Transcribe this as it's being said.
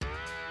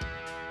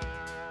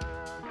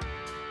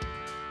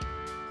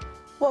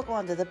Welcome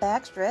on to the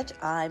Backstretch.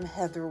 I'm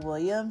Heather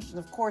Williams, and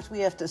of course we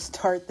have to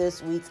start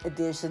this week's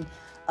edition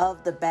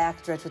of the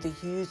Backstretch with a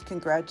huge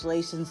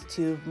congratulations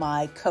to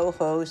my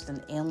co-host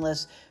and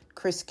analyst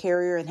Chris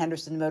Carrier and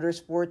Henderson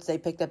Motorsports. They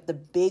picked up the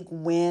big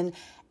win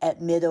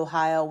at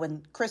Mid-Ohio.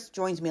 When Chris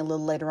joins me a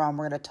little later on,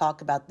 we're going to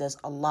talk about this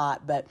a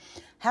lot, but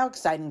how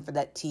exciting for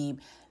that team.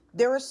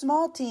 They're a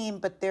small team,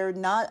 but they're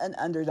not an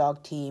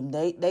underdog team.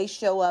 They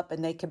show up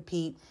and they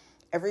compete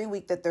every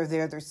week that they're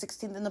there. They're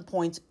 16th in the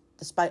points,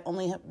 despite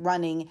only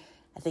running,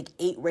 I think,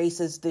 8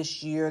 races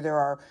this year. There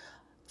are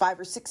 5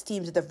 or 6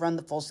 teams that have run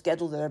the full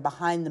schedule that are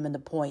behind them in the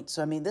points.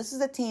 So, I mean, this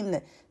is a team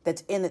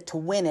that's in it to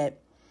win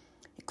it.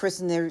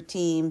 Chris and their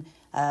team,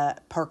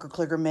 Parker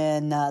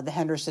Kligerman, the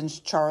Hendersons,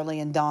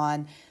 Charlie and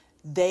Don,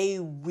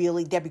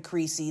 Debbie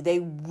Creasy, they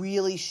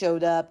really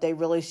showed up. They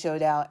really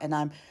showed out. And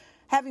I'm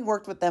having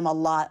worked with them a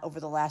lot over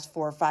the last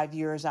 4 or 5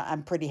 years.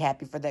 I'm pretty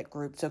happy for that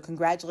group. So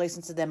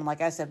congratulations to them. And like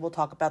I said, we'll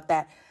talk about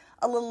that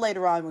a little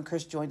later on when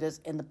Chris joined us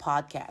in the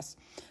podcast.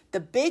 The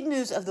big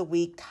news of the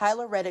week,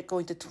 Tyler Reddick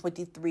going to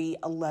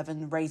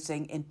 2311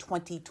 Racing in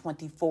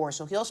 2024.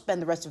 So he'll spend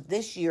the rest of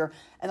this year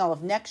and all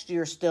of next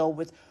year still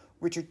with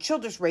Richard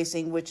Childress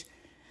Racing, which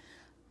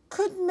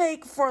could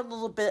make for a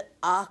little bit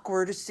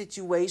awkward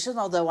situation,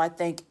 although I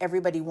think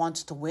everybody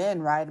wants to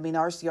win, right? I mean,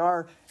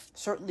 RCR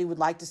certainly would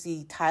like to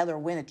see Tyler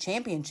win a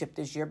championship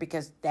this year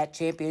because that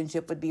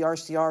championship would be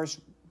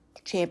RCR's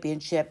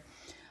championship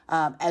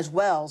as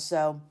well.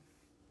 So,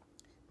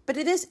 but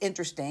it is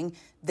interesting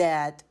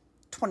that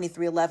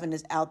 2311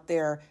 is out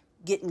there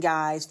getting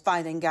guys,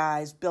 finding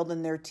guys,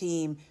 building their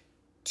team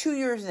 2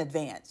 years in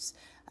advance.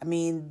 I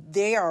mean,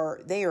 they are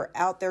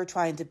out there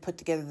trying to put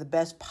together the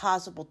best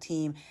possible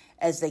team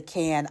as they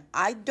can.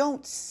 I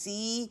don't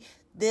see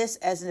this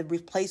as a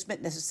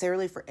replacement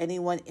necessarily for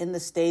anyone in the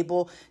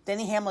stable.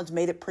 Denny Hamlin's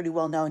made it pretty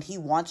well known he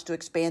wants to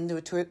expand to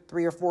a 2,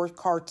 3, or 4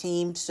 car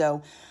team.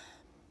 So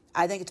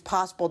I think it's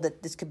possible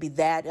that this could be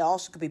that. It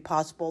also could be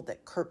possible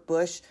that Kurt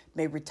Busch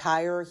may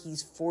retire.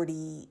 He's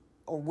 40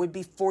 or would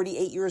be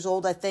 48 years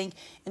old, I think,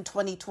 in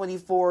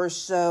 2024.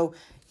 So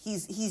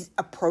he's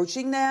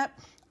approaching that.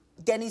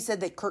 Denny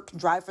said that Kurt can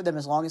drive for them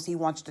as long as he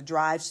wants to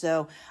drive.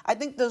 So I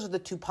think those are the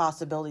 2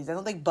 possibilities. I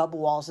don't think Bubba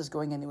Wallace is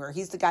going anywhere.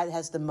 He's the guy that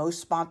has the most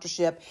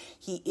sponsorship.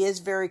 He is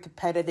very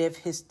competitive.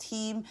 His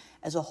team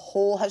as a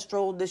whole has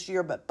struggled this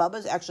year, but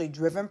Bubba's actually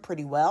driven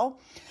pretty well.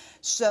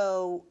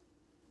 So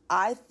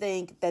I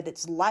think that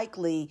it's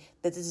likely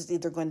that this is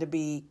either going to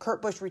be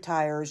Kurt Busch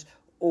retires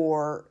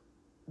or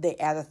they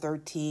add a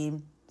 3rd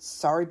team.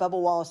 Sorry, Bubba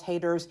Wallace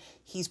haters.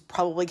 He's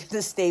probably going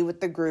to stay with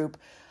the group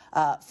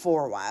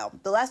for a while.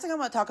 The last thing I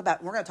want to talk about,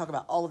 and we're going to talk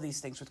about all of these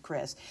things with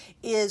Chris,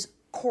 is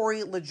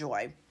Corey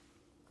LaJoie.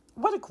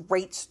 What a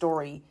great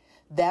story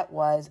that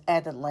was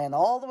at Atlanta,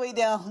 all the way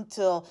down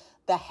till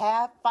the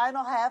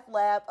final half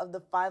lap of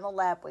the final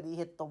lap when he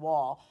hit the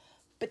wall.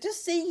 But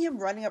just seeing him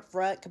running up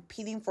front,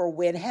 competing for a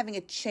win, having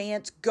a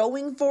chance,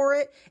 going for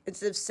it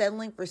instead of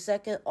settling for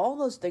second, all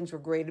those things were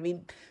great. I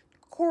mean,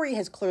 Corey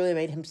has clearly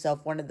made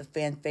himself one of the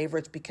fan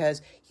favorites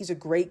because he's a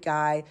great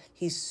guy.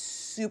 He's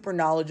super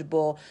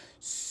knowledgeable,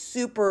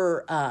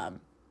 super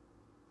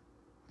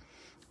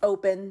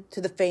open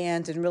to the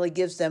fans, and really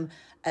gives them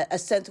a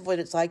sense of what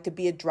it's like to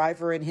be a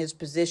driver in his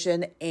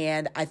position.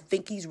 And I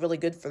think he's really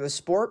good for the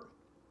sport.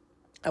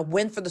 A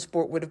win for the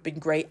sport would have been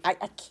great. I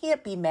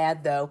can't be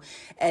mad, though,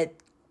 at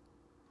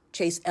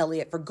Chase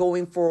Elliott for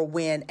going for a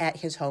win at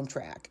his home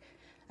track.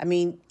 I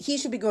mean, he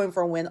should be going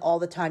for a win all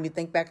the time. You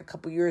think back a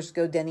couple years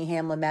ago, Denny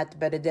Hamlin, Matt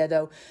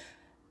DiBenedetto,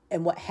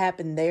 and what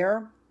happened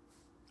there.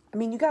 I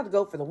mean, you got to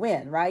go for the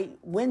win, right?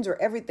 Wins are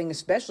everything,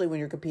 especially when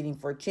you're competing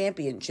for a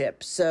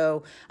championship.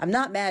 So I'm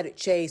not mad at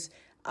Chase.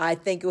 I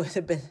think it would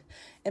have been,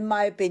 in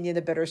my opinion,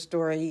 a better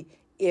story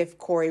if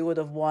Corey would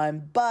have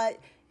won. But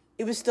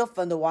it was still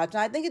fun to watch.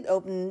 And I think it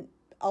opened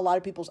a lot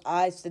of people's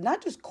eyes to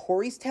not just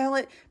Corey's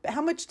talent, but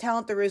how much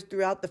talent there is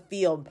throughout the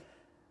field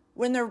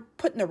when they're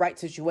put in the right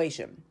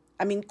situation.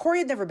 I mean, Corey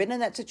had never been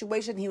in that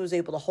situation. He was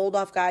able to hold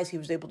off guys. He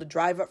was able to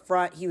drive up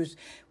front. He was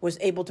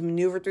able to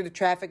maneuver through the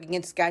traffic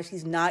against guys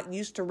he's not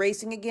used to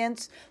racing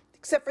against,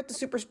 except for at the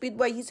super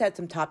speedway. He's had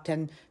some top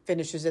 10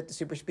 finishes at the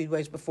super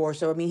speedways before.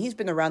 So, I mean, he's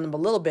been around them a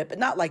little bit, but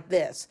not like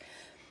this.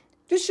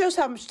 Just shows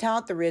how much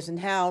talent there is and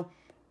how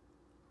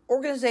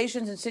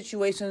organizations and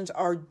situations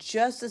are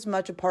just as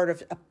much a part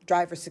of a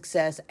driver's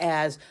success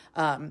as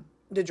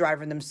the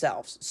driver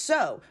themselves.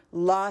 So,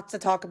 lots to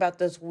talk about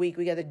this week.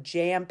 We got a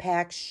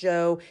jam-packed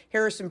show.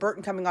 Harrison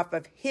Burton coming off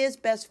of his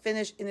best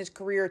finish in his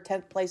career,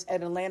 10th place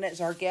at Atlanta, is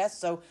our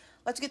guest. So,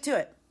 let's get to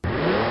it.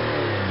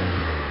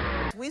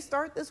 We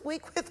start this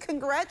week with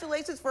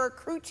congratulations for our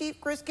crew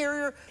chief, Chris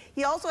Carrier.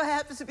 He also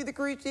happens to be the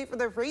crew chief for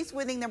the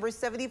race-winning number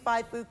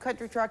 75 Food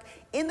Country Truck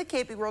in the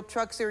KP World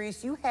Truck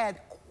Series. You had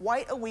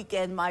quite a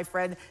weekend, my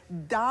friend,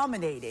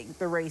 dominating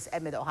the race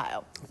at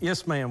Mid-Ohio.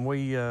 Yes, ma'am.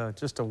 We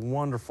just a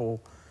wonderful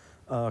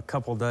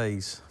couple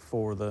days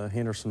for the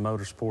Henderson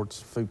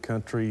Motorsports Food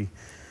Country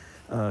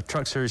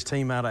Truck Series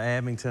team out of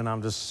Abington.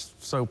 I'm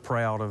just so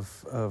proud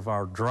of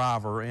our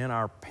driver and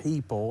our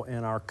people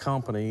and our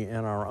company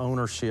and our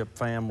ownership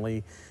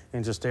family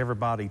and just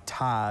everybody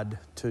tied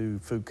to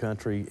Food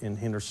Country and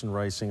Henderson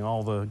Racing,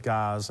 all the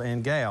guys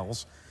and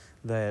gals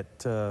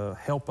that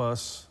help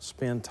us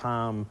spend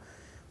time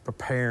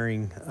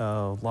preparing.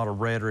 A lot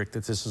of rhetoric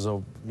that this is a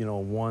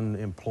one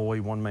employee,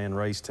 one man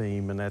race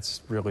team, and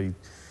that's really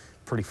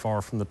pretty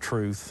far from the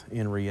truth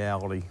in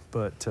reality.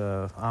 But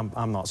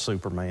I'm not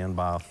Superman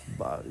by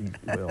well,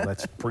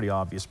 that's pretty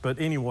obvious. But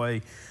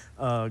anyway,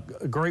 a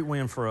great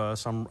win for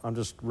us. I'm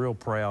just real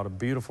proud. A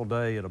beautiful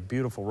day at a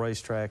beautiful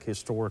racetrack,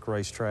 historic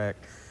racetrack.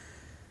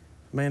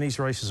 Man, these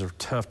races are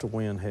tough to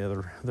win,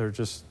 Heather. They're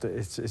just,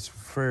 it's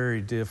very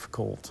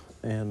difficult.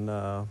 And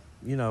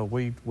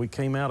we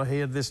came out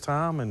ahead this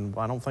time, and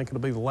I don't think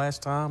it'll be the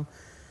last time.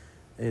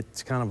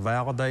 It's kind of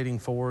validating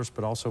for us,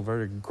 but also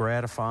very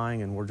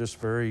gratifying, and we're just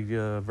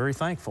very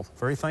thankful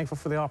for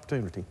the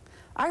opportunity.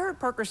 I heard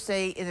Parker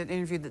say in an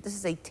interview that this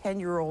is a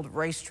 10-year-old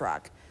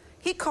racetrack.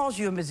 He calls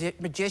you a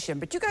magician,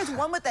 but you guys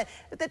won with that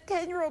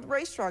 10-year-old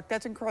racetrack.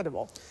 That's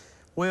incredible.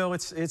 Well,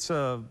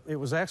 it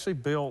was actually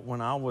built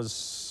when I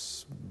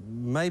was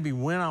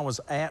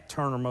at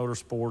Turner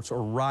Motorsports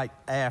or right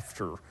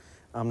after.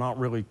 I'm not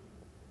really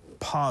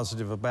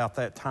positive about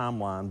that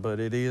timeline, but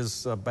it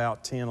is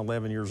about 10,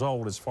 11 years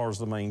old as far as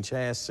the main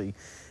chassis.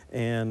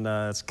 And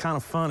it's kind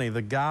of funny,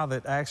 the guy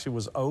that actually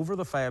was over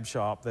the fab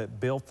shop that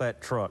built that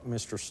truck,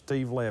 Mr.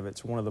 Steve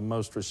Levitt's, one of the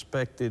most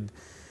respected,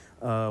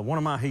 one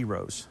of my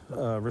heroes,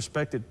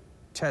 respected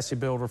chassis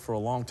builder for a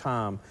long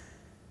time.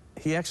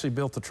 He actually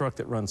built the truck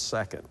that runs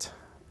second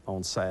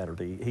on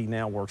Saturday. He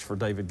now works for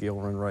David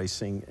Gilliland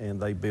Racing,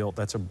 and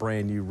that's a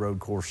brand new road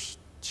course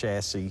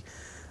chassis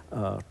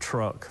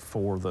truck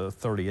for the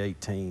 38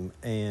 team.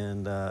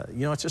 And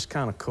it's just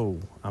kind of cool.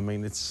 I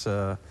mean, he's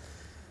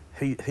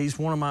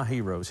one of my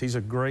heroes. He's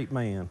a great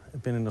man,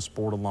 been in the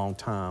sport a long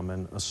time,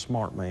 and a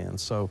smart man.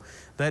 So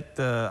that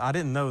I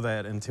didn't know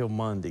that until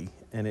Monday,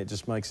 and it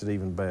just makes it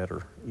even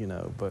better,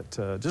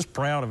 But just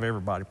proud of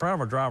everybody, proud of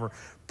our driver,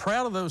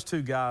 proud of those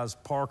two guys,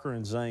 Parker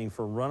and Zane,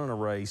 for running a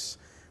race,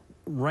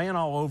 ran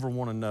all over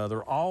one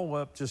another, all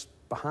up just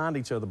behind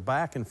each other,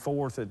 back and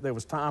forth. There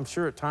was time, I'm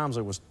sure at times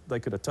they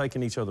could have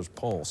taken each other's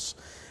pulse,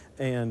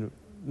 and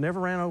never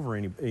ran over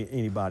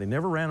anybody,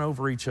 never ran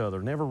over each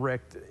other, never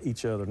wrecked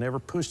each other, never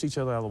pushed each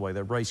other out of the way.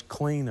 They raced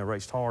clean, they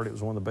raced hard. It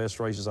was one of the best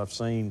races I've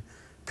seen,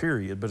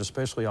 period, but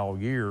especially all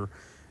year.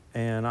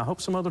 And I hope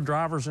some other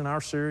drivers in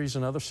our series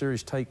and other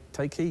series take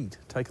heed,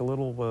 take a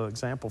little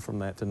example from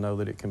that to know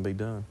that it can be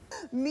done.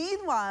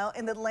 Meanwhile,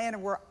 in Atlanta,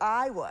 where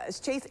I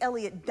was, Chase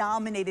Elliott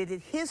dominated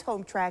at his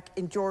home track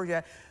in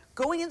Georgia.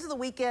 Going into the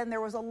weekend,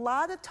 there was a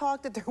lot of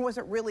talk that there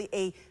wasn't really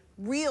a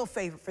real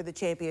favorite for the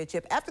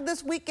championship. After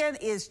this weekend,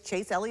 is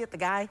Chase Elliott the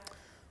guy?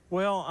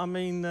 Well, I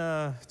mean,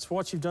 it's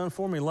what you've done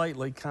for me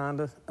lately,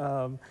 kind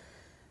of.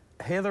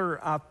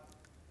 Heather,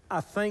 I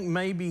think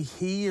maybe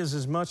he is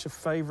as much a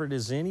favorite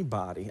as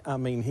anybody. I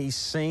mean, he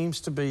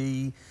seems to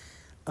be,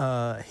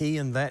 he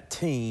and that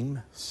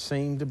team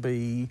seem to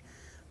be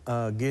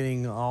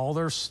getting all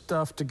their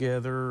stuff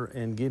together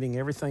and getting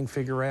everything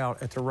figured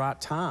out at the right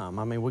time.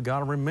 I mean, we got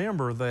to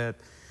remember that,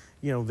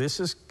 this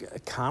is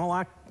kind of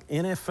like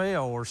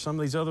NFL or some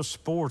of these other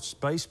sports,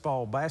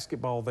 baseball,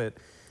 basketball, that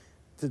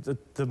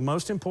the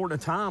most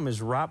important time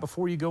is right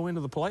before you go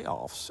into the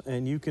playoffs.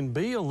 And you can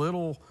be a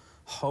little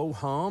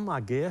ho-hum, I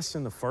guess,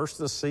 in the first of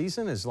the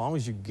season, as long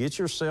as you get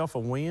yourself a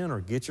win or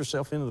get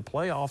yourself into the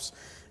playoffs,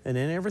 and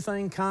then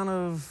everything kind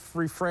of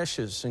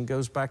refreshes and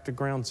goes back to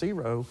ground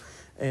zero.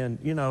 And,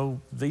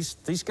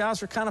 these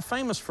guys are kind of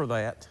famous for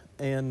that.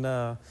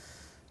 And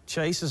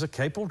Chase is a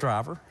capable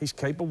driver. He's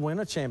capable of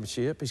winning a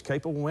championship. He's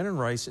capable of winning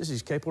races.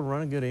 He's capable of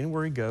running good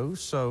anywhere he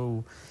goes.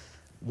 So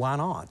why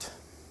not?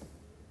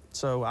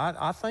 So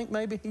I think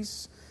maybe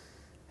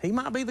he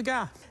might be the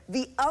guy.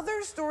 The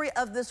other story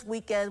of this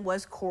weekend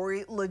was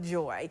Corey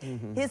LaJoie.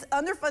 Mm-hmm. His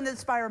underfunded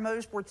Spire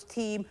Motorsports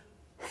team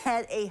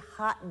had a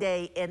hot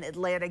day in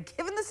Atlanta.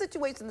 Given the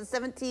situation the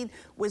 17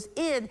 was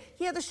in,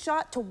 he had a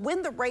shot to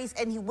win the race,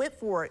 and he went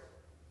for it.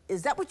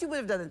 Is that what you would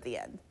have done at the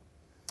end?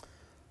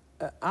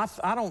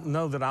 I don't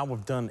know that I would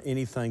have done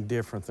anything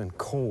different than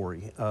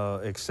Corey,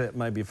 except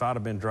maybe if I'd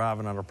have been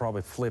driving, I'd have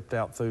probably flipped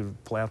out through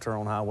Plowter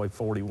on Highway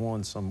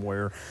 41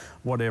 somewhere,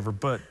 whatever.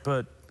 But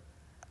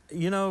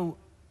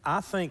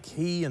I think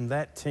he and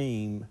that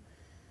team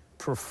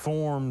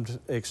performed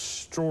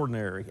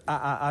extraordinary.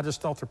 I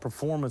just thought the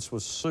performance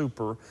was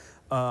super.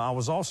 I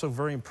was also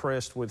very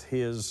impressed with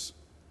his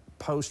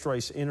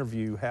post-race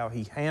interview, how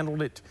he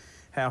handled it,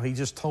 how he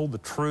just told the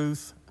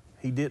truth.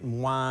 He didn't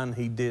whine.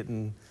 He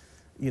didn't,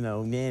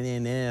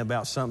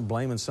 about something,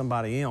 blaming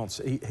somebody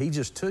else. He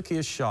just took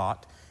his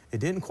shot.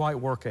 It didn't quite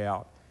work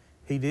out.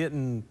 He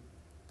didn't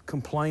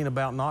complain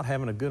about not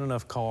having a good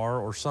enough car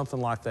or something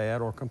like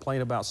that, or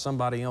complain about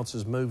somebody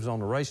else's moves on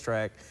the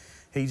racetrack.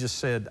 He just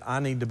said, I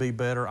need to be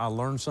better. I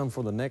learned some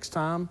for the next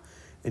time.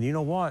 And you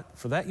know what?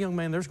 For that young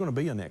man, there's going to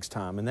be a next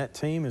time. And that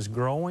team is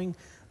growing.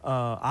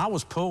 I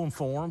was pulling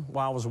for him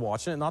while I was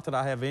watching it. Not that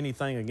I have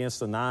anything against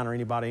the 9 or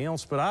anybody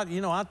else, but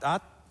I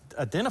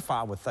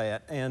identify with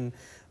that. And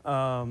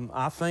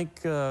I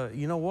think,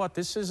 you know what,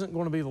 this isn't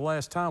going to be the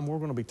last time we're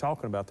going to be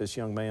talking about this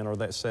young man or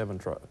that 7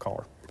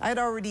 car. I'd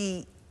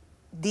already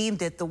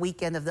deemed it the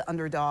weekend of the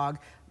underdog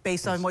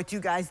based on what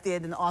you guys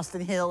did in Austin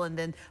Hill and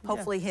then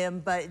hopefully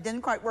him, but it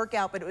didn't quite work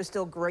out, but it was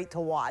still great to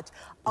watch.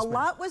 A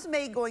lot was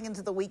made going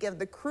into the weekend of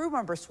the crew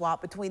member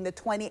swap between the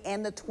 20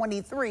 and the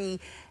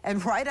 23,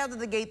 and right out of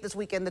the gate this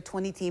weekend, the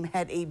 20 team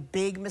had a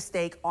big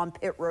mistake on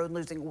pit road,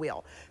 losing a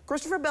wheel.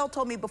 Christopher Bell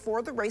told me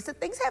before the race that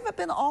things haven't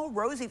been all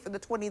rosy for the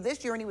 20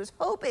 this year, and he was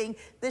hoping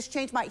this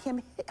change might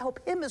help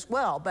him as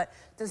well. But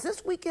does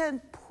this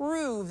weekend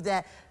prove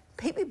that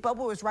maybe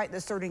Bubba was right in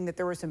asserting that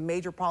there were some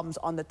major problems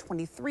on the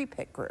 23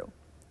 pit crew?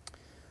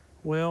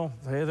 Well,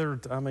 Heather,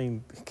 I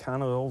mean,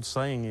 kind of the old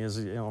saying is,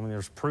 I mean,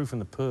 there's proof in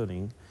the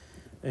pudding,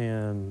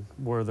 and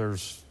where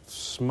there's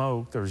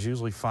smoke, there's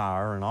usually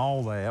fire, and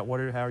all that.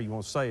 However you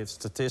want to say it,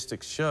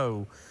 statistics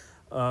show.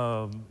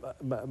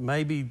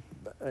 Maybe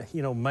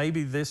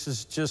this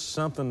is just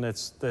something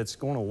that's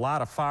going to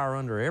light a fire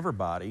under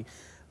everybody.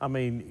 I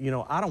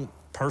mean, I don't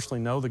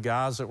personally know the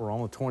guys that were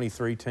on the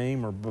 23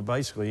 team, or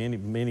basically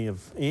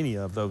any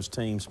of those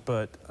teams,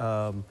 but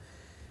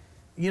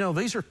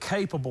these are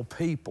capable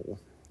people.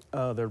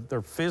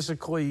 They're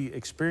physically,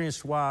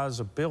 experience-wise,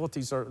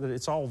 abilities,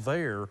 it's all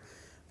there.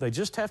 They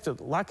just have to,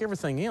 like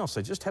everything else,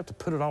 they just have to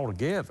put it all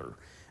together.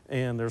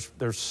 And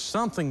there's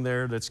something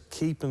there that's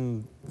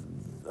keeping,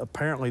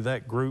 apparently,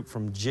 that group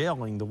from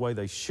gelling the way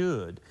they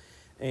should.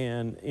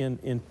 And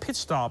in pit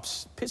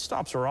stops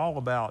are all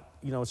about,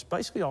 it's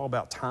basically all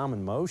about time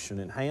and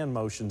motion and hand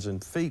motions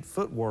and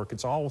footwork.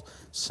 It's all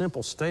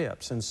simple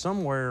steps. And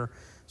somewhere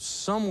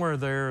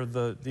there,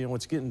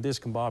 it's getting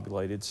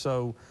discombobulated.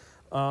 So,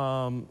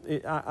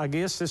 I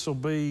guess this will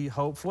be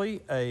hopefully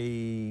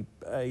a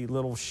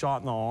little shot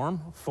in the arm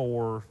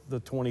for the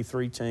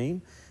 23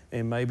 team,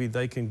 and maybe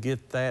they can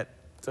get that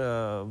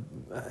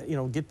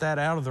get that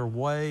out of their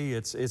way.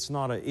 It's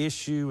not an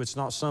issue. It's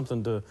not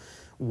something to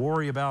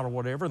worry about or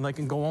whatever, and they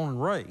can go on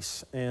and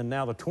race. And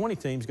now the 20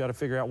 team's got to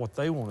figure out what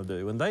they want to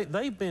do, and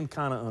they've been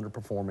kind of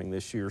underperforming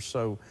this year,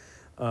 so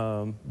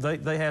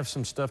they have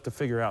some stuff to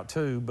figure out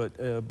too.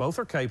 But both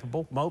are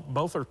capable.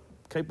 Both are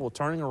capable of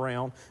turning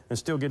around and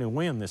still getting a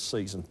win this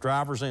season,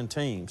 drivers and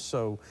teams.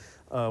 So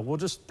we'll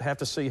just have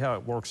to see how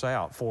it works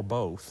out for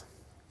both.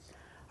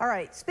 All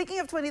right, speaking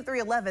of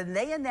 2311,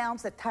 they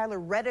announced that Tyler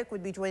Reddick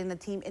would be joining the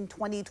team in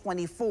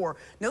 2024.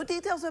 No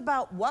details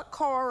about what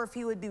car, or if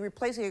he would be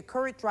replacing a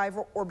current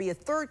driver or be a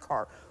third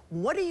car.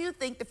 What do you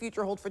think the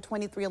future holds for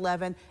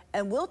 2311,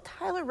 and will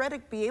Tyler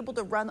Reddick be able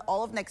to run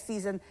all of next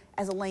season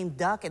as a lame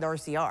duck at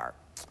RCR?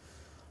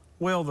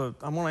 Well,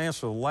 I'm going to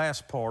answer the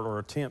last part, or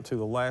attempt to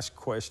the last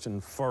question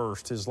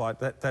first. Is like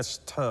that's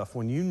tough.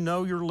 When you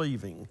know you're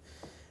leaving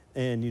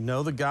and you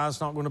know the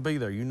guy's not going to be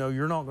there, you know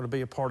you're not going to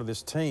be a part of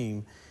this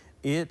team,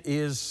 it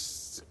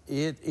is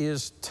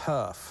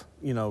tough,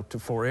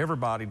 for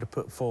everybody to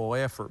put full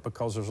effort,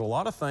 because there's a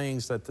lot of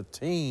things that the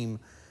team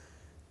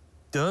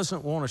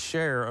doesn't want to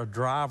share a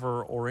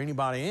driver or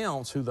anybody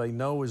else who they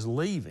know is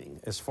leaving,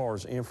 as far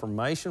as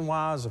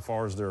information-wise, as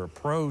far as their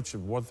approach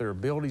of what their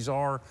abilities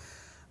are.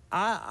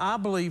 I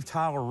believe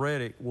Tyler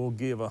Reddick will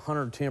give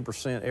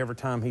 110% every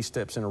time he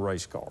steps in a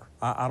race car.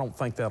 I don't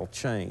think that'll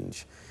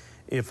change.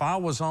 If I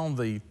was on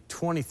the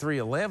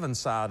 2311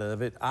 side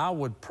of it, I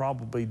would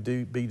probably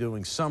be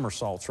doing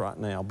somersaults right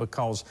now,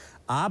 because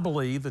I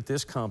believe that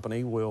this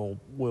company will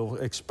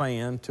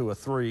expand to a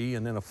 3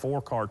 and then a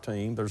 4-car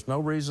team. There's no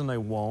reason they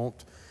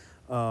won't.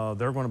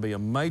 They're going to be a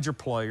major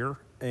player,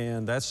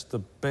 and that's the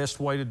best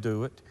way to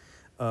do it.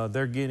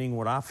 They're getting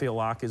what I feel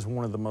like is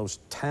one of the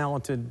most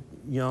talented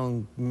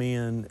young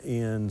men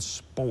in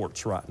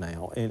sports right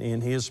now, and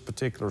in his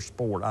particular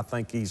sport. I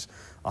think he's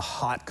a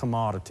hot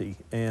commodity,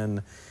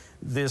 and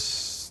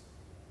this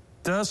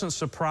doesn't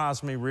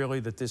surprise me really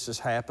that this has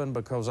happened,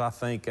 because I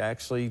think,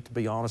 actually, to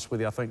be honest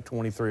with you, I think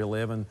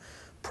 2311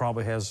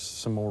 probably has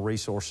some more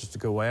resources to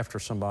go after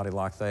somebody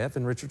like that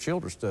than Richard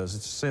Childress does.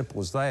 It's as simple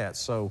as that.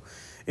 So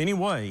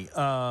anyway,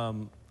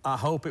 I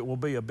hope it will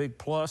be a big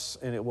plus,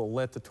 and it will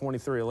let the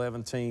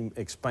 2311 team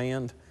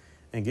expand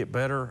and get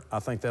better. I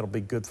think that'll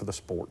be good for the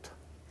sport.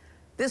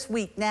 This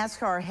week,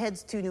 NASCAR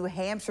heads to New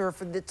Hampshire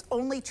for its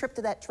only trip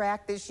to that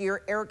track this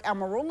year. Eric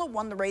Almirola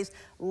won the race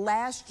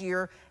last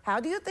year. How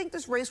do you think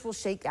this race will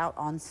shake out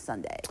on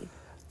Sunday?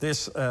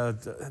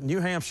 New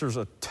Hampshire's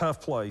a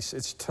tough place.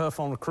 It's tough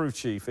on the crew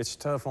chief. It's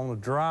tough on the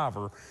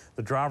driver.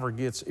 The driver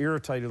gets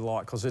irritated a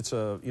lot because it's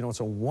a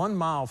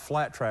 1-mile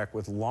flat track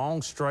with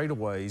long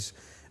straightaways.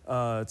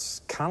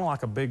 It's kind of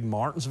like a big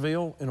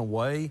Martinsville in a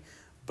way,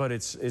 but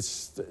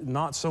it's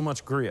not so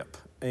much grip.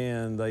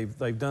 And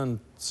they've done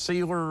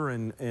sealer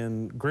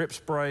and grip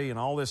spray and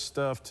all this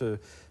stuff to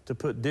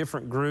put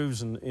different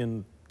grooves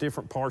in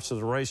different parts of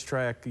the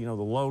racetrack, the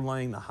low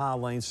lane, the high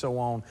lane, so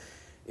on.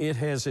 It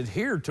has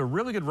adhered to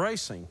really good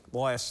racing the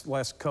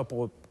last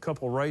couple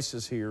of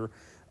races here.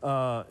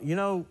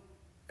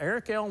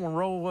 Eric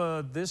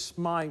Almirola, this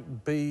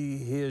might be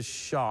his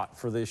shot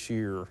for this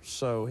year.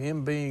 So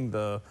him being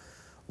the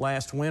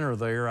last winner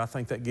there, I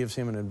think that gives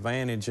him an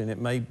advantage, and it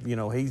may,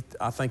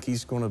 I think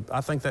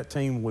that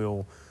team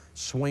will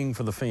swing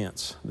for the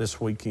fence this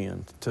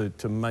weekend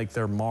to make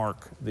their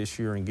mark this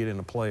year and get in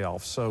the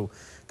playoffs. So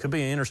could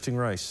be an interesting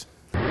race.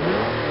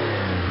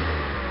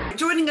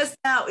 Joining us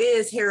now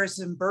is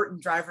Harrison Burton,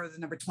 driver of the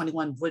number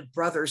 21 Wood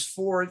Brothers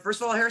Ford.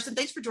 First of all, Harrison,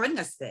 thanks for joining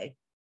us today.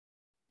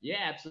 Yeah,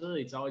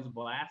 absolutely. It's always a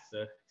blast.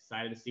 So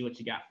excited to see what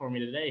you got for me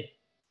today.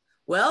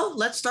 Well,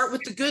 let's start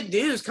with the good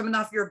news. Coming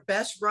off your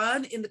best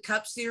run in the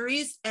Cup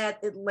Series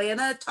at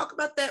Atlanta. Talk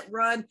about that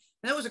run.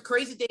 That was a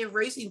crazy day of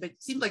racing, but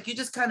it seemed like you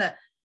just kind of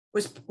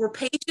were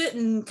patient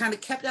and kind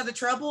of kept out of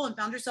trouble and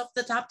found yourself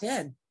in the top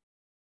 10.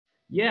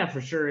 Yeah,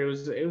 for sure. It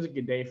was a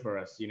good day for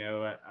us.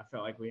 I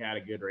felt like we had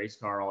a good race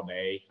car all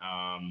day,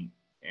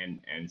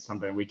 and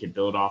something we could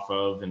build off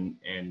of,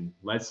 and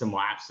led some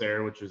laps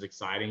there, which was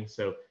exciting.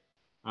 So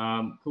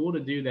cool to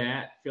do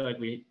that. Feel like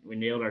we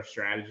nailed our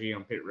strategy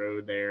on pit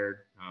road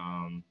there.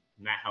 And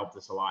that helped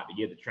us a lot to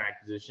get the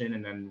track position.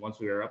 And then once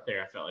we were up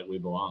there, I felt like we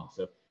belonged.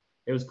 So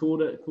it was cool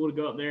to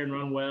go up there and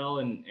run well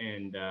and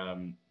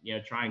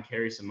try and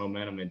carry some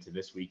momentum into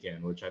this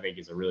weekend, which I think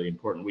is a really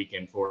important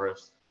weekend for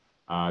us.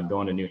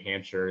 Going to New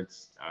Hampshire,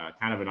 it's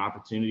kind of an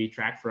opportunity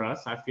track for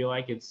us. I feel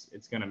like it's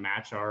going to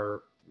match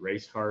our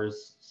race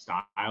cars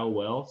style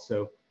well.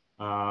 So,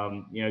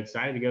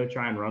 excited to go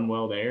try and run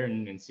well there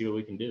and see what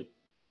we can do.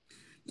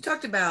 You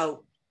talked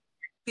about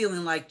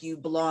feeling like you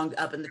belonged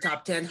up in the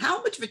top 10.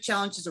 How much of a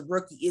challenge as a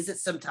rookie is it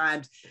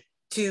sometimes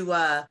to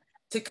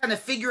kind of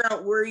figure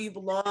out where you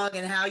belong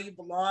and how you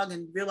belong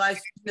and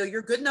realize,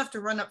 you're good enough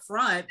to run up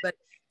front, but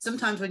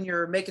sometimes when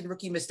you're making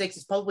rookie mistakes,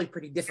 it's probably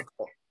pretty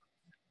difficult.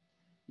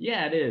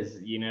 Yeah, it is.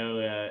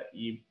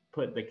 You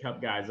put the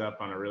Cup guys up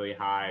on a really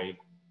high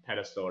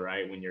pedestal,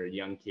 right? When you're a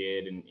young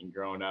kid and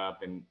growing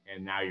up and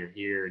now you're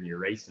here and you're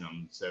racing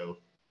them. So,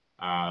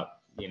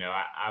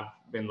 I've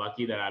been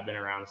lucky that I've been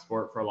around the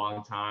sport for a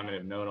long time and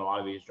have known a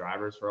lot of these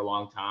drivers for a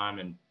long time.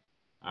 And,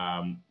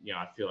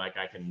 I feel like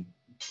I can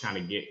kind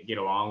of get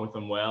along with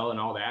them well and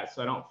all that.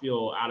 So I don't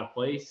feel out of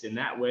place in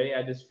that way.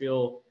 I just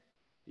feel,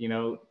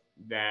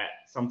 that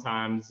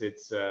sometimes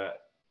it's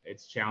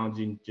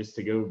challenging just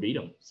to go beat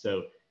them.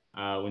 So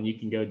when you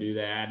can go do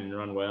that and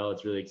run well,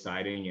 it's really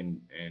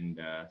exciting and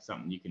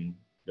something you can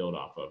build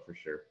off of for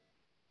sure.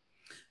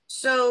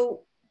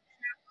 So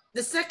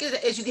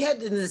as you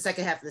head into the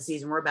second half of the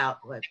season, we're about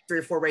 3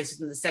 or 4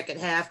 races in the second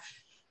half.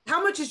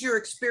 How much is your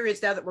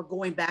experience now that we're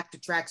going back to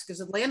tracks?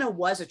 Because Atlanta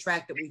was a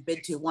track that we've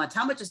been to once.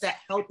 How much is that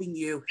helping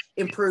you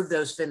improve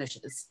those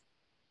finishes?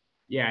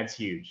 Yeah, it's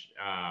huge.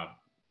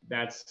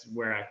 That's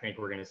where I think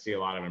we're going to see a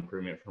lot of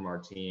improvement from our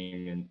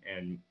team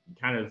and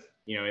kind of,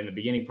 in the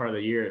beginning part of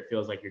the year, it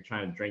feels like you're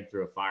trying to drink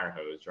through a fire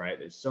hose, right?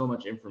 There's so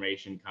much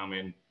information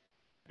coming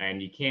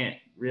and you can't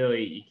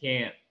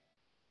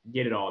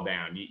get it all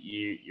down.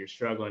 You're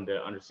struggling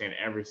to understand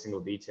every single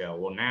detail.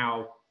 Well,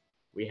 now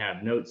we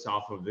have notes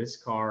off of this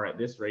car at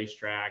this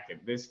racetrack,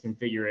 at this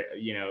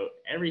configuration,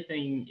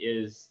 everything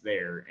is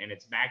there. And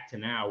it's back to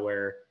now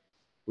where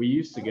we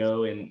used to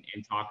go and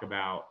talk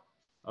about,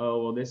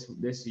 oh, well,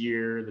 this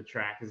year the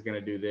track is going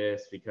to do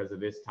this because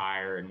of this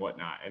tire and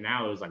whatnot. And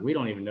now it was like, we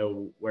don't even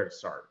know where to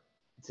start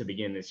to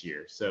begin this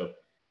year. So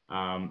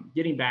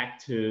getting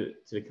back to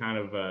kind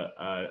of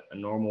a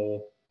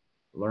normal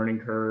learning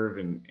curve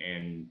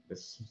and the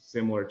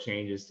similar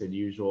changes to the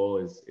usual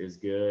is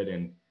good.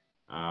 And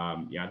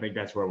I think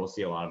that's where we'll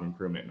see a lot of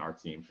improvement in our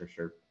team for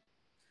sure.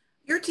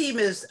 Your team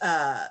is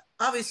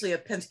obviously a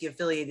Penske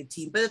affiliated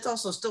team, but it's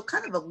also still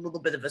kind of a little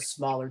bit of a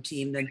smaller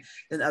team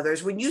than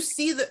others. When you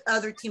see the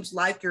other teams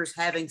like yours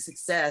having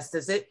success,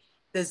 does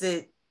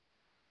it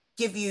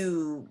give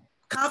you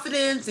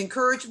confidence,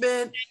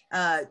 encouragement,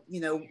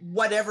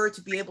 whatever,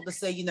 to be able to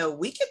say,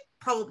 we could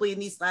probably in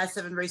these last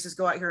 7 races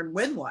go out here and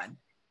win one?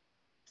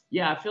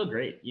 Yeah, I feel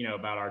great,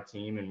 about our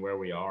team and where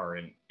we are.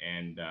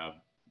 And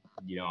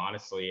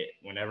honestly,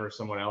 whenever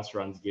someone else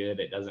runs good,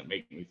 it doesn't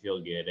make me feel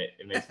good.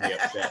 It makes me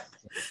upset.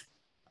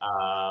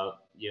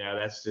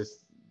 That's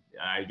just,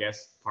 I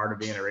guess, part of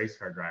being a race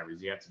car driver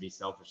is you have to be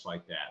selfish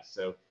like that.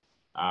 So,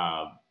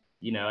 at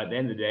the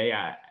end of the day,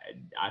 I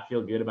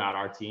feel good about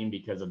our team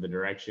because of the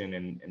direction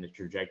and the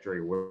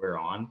trajectory we're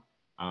on.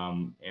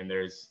 And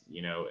there's,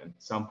 at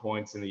some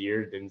points in the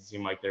year, it didn't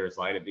seem like there was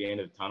light at the end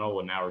of the tunnel.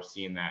 Well, now we're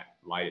seeing that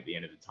light at the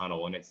end of the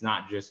tunnel. And it's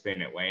not just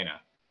been Atlanta.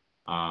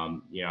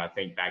 I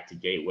think back to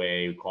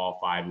Gateway, we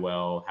qualified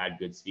well, had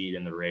good speed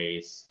in the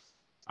race.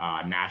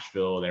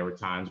 Nashville, there were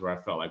times where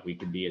I felt like we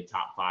could be a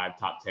top 5,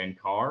 top 10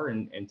 car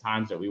and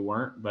times that we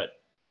weren't. But,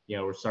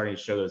 we're starting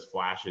to show those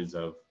flashes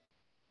of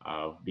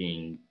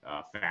being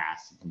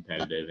fast and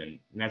competitive. And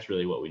that's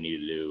really what we need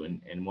to do.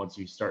 And once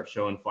you start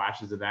showing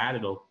flashes of that,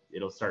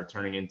 it'll start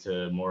turning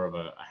into more of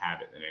a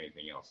habit than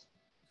anything else.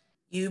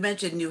 You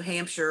mentioned New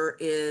Hampshire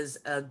is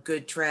a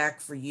good track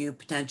for you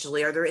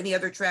potentially. Are there any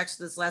other tracks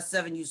this last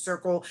 7 you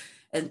circle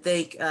and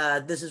think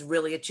this is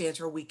really a chance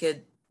where we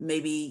could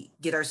maybe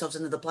get ourselves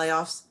into the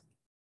playoffs?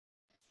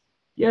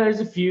 Yeah, there's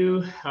a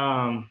few,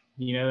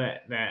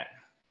 that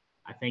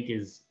I think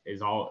is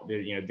all,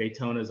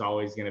 Daytona is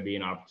always going to be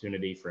an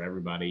opportunity for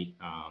everybody.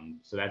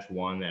 So that's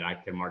one that I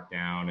can mark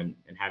down, and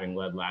having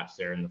led laps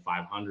there in the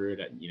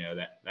 500,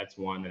 that's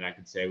one that I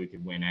could say we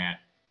could win at.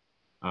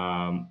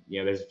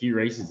 There's a few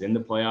races in the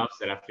playoffs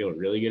that I feel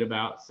really good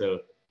about. So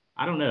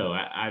I don't know.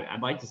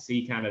 I'd like to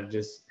see kind of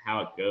just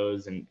how it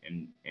goes and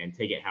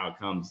take it how it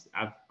comes.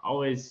 I've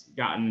always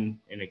gotten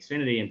in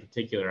Xfinity in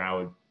particular, I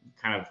would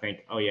kind of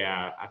think, oh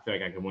yeah, I feel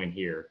like I can win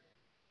here.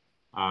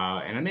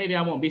 And maybe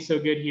I won't be so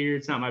good here.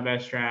 It's not my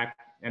best track.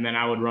 And then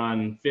I would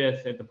run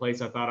 5th at the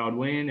place I thought I would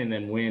win, and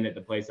then win at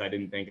the place I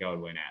didn't think I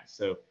would win at.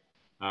 So,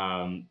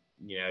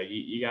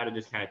 you got to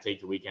just kind of take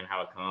the weekend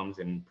how it comes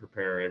and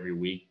prepare every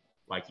week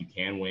like you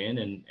can win.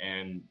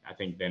 And I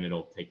think then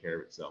it'll take care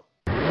of itself.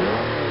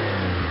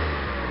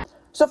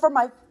 So for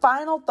my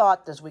final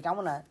thought this week, I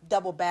want to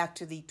double back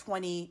to the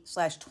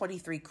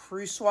 20/23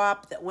 crew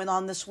swap that went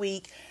on this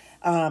week,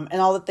 and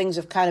all the things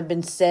have kind of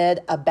been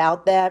said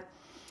about that.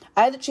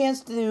 I had a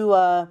chance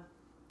to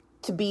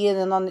be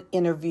in on an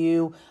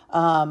interview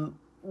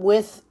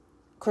with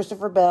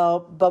Christopher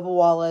Bell, Bubba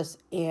Wallace,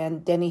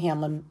 and Denny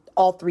Hamlin,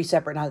 all three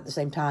separate, not at the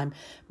same time,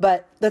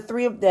 but the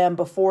three of them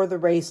before the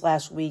race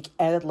last week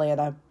at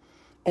Atlanta,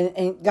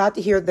 and got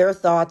to hear their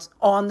thoughts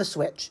on the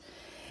switch.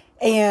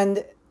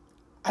 And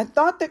I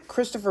thought that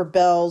Christopher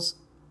Bell's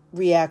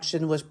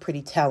reaction was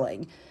pretty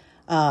telling.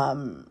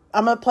 I'm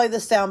going to play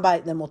this soundbite,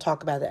 and then we'll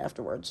talk about it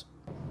afterwards.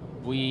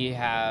 We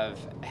have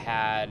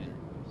had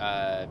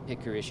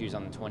pit crew issues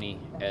on the 20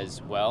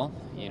 as well.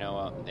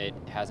 It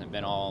hasn't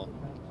been all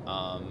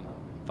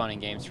fun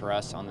and games for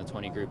us on the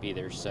 20 group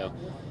either. So,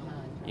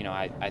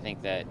 I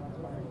think that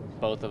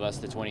both of us,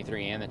 the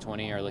 23 and the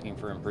 20, are looking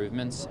for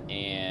improvements.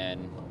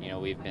 And,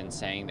 we've been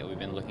saying that we've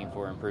been looking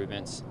for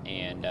improvements.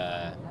 And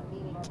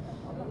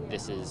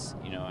this is,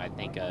 I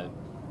think, I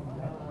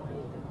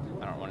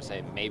don't want to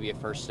say maybe a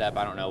first step.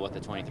 I don't know what the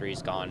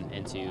 23's gone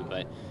into,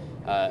 but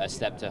a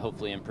step to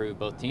hopefully improve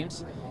both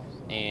teams.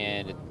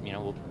 And,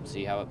 we'll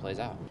see how it plays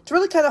out. It's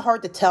really kind of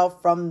hard to tell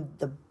from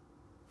the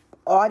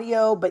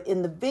audio, but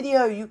in the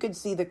video, you can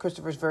see that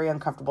Christopher's very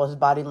uncomfortable. His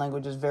body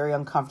language is very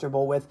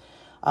uncomfortable with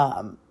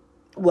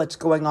what's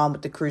going on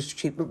with the crew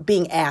chief,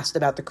 being asked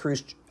about the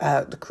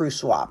crew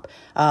swap.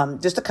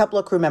 Just a couple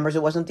of crew members.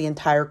 It wasn't the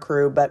entire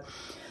crew, but,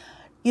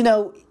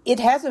 it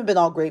hasn't been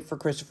all great for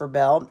Christopher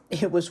Bell.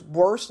 It was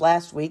worse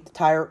last week. The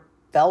tire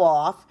fell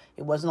off.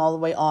 It wasn't all the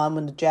way on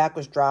when the jack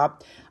was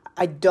dropped.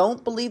 I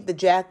don't believe the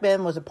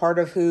jackman was a part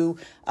of who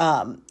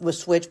was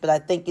switched, but I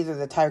think either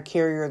the tire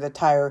carrier or the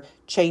tire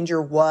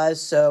changer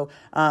was. So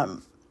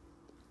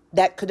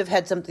that could have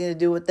had something to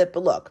do with it.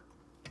 But look,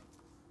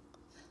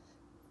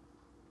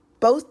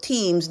 both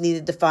teams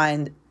needed to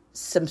find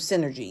some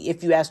synergy,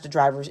 if you ask the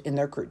drivers in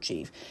their crew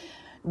chief.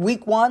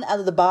 Week 1 out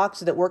of the box,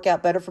 did it work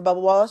out better for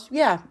Bubba Wallace?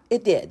 Yeah,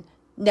 it did.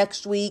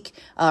 Next week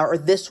or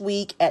this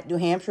week at New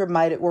Hampshire,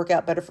 might it work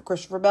out better for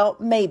Christopher Bell?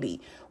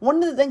 Maybe. One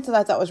of the things that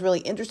I thought was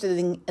really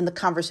interesting in the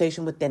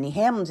conversation with Denny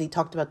Hamlin, he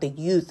talked about the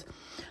youth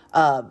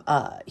of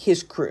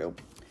his crew,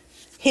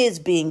 his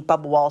being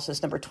Bubba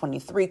Wallace's number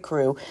 23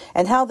 crew,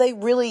 and how they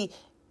really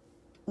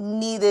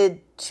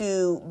needed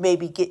to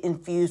maybe get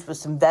infused with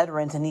some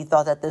veterans, and he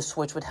thought that this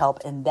switch would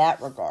help in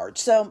that regard.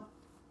 So,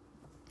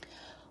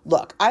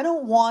 look, I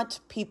don't want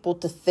people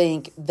to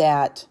think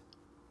that,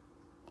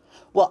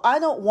 I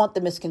don't want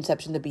the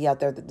misconception to be out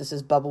there that this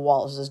is Bubba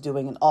Wallace is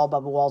doing and all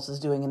Bubba Wallace is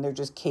doing, and they're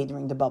just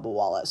catering to Bubba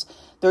Wallace.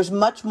 There's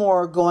much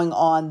more going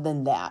on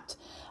than that.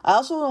 I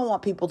also don't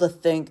want people to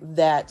think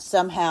that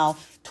somehow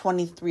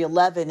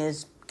 2311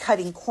 is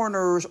cutting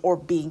corners or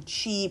being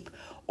cheap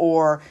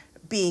or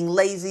being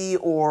lazy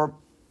or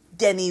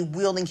Denny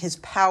wielding his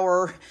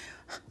power,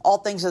 all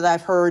things that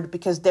I've heard,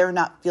 because they're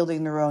not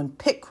fielding their own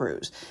pit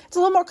crews. It's a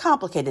little more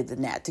complicated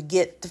than that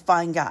to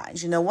find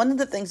guys. One of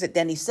the things that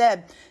Denny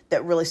said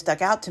that really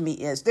stuck out to me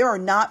is there are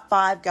not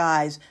 5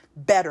 guys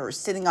better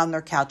sitting on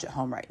their couch at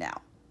home right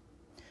now.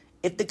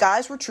 If the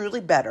guys were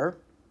truly better,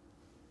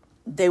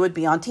 they would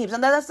be on teams.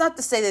 And that's not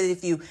to say that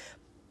if you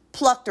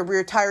plucked a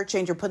rear tire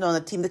change or put it on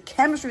the team, the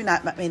chemistry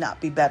may not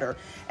be better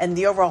and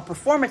the overall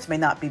performance may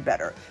not be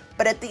better.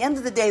 But at the end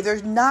of the day,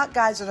 there's not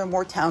guys that are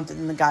more talented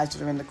than the guys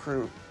that are in the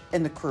crew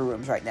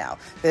rooms right now.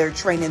 They're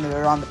training, that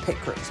are on the pit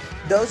crews.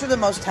 Those are the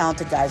most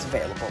talented guys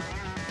available.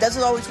 Does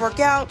it always work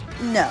out?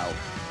 No.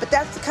 But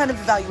that's the kind of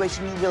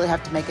evaluation you really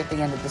have to make at the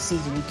end of the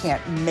season. You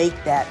can't make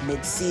that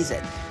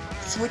mid-season.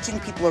 Switching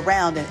people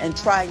around and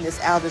trying this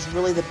out is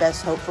really the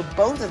best hope for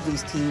both of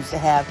these teams to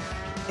have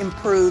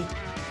improved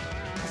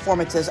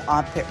performances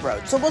on pit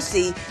road. So we'll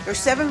see. There's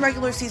 7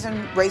 regular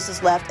season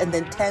races left and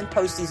then 10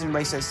 postseason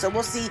races. So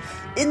we'll see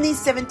in these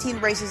 17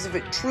 races if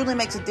it truly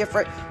makes a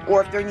difference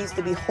or if there needs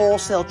to be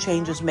wholesale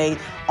changes made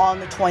on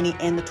the 20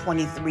 and the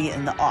 23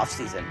 in the off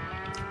season.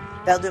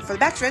 That'll do it for the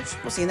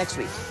Backstretch. We'll see you next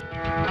week.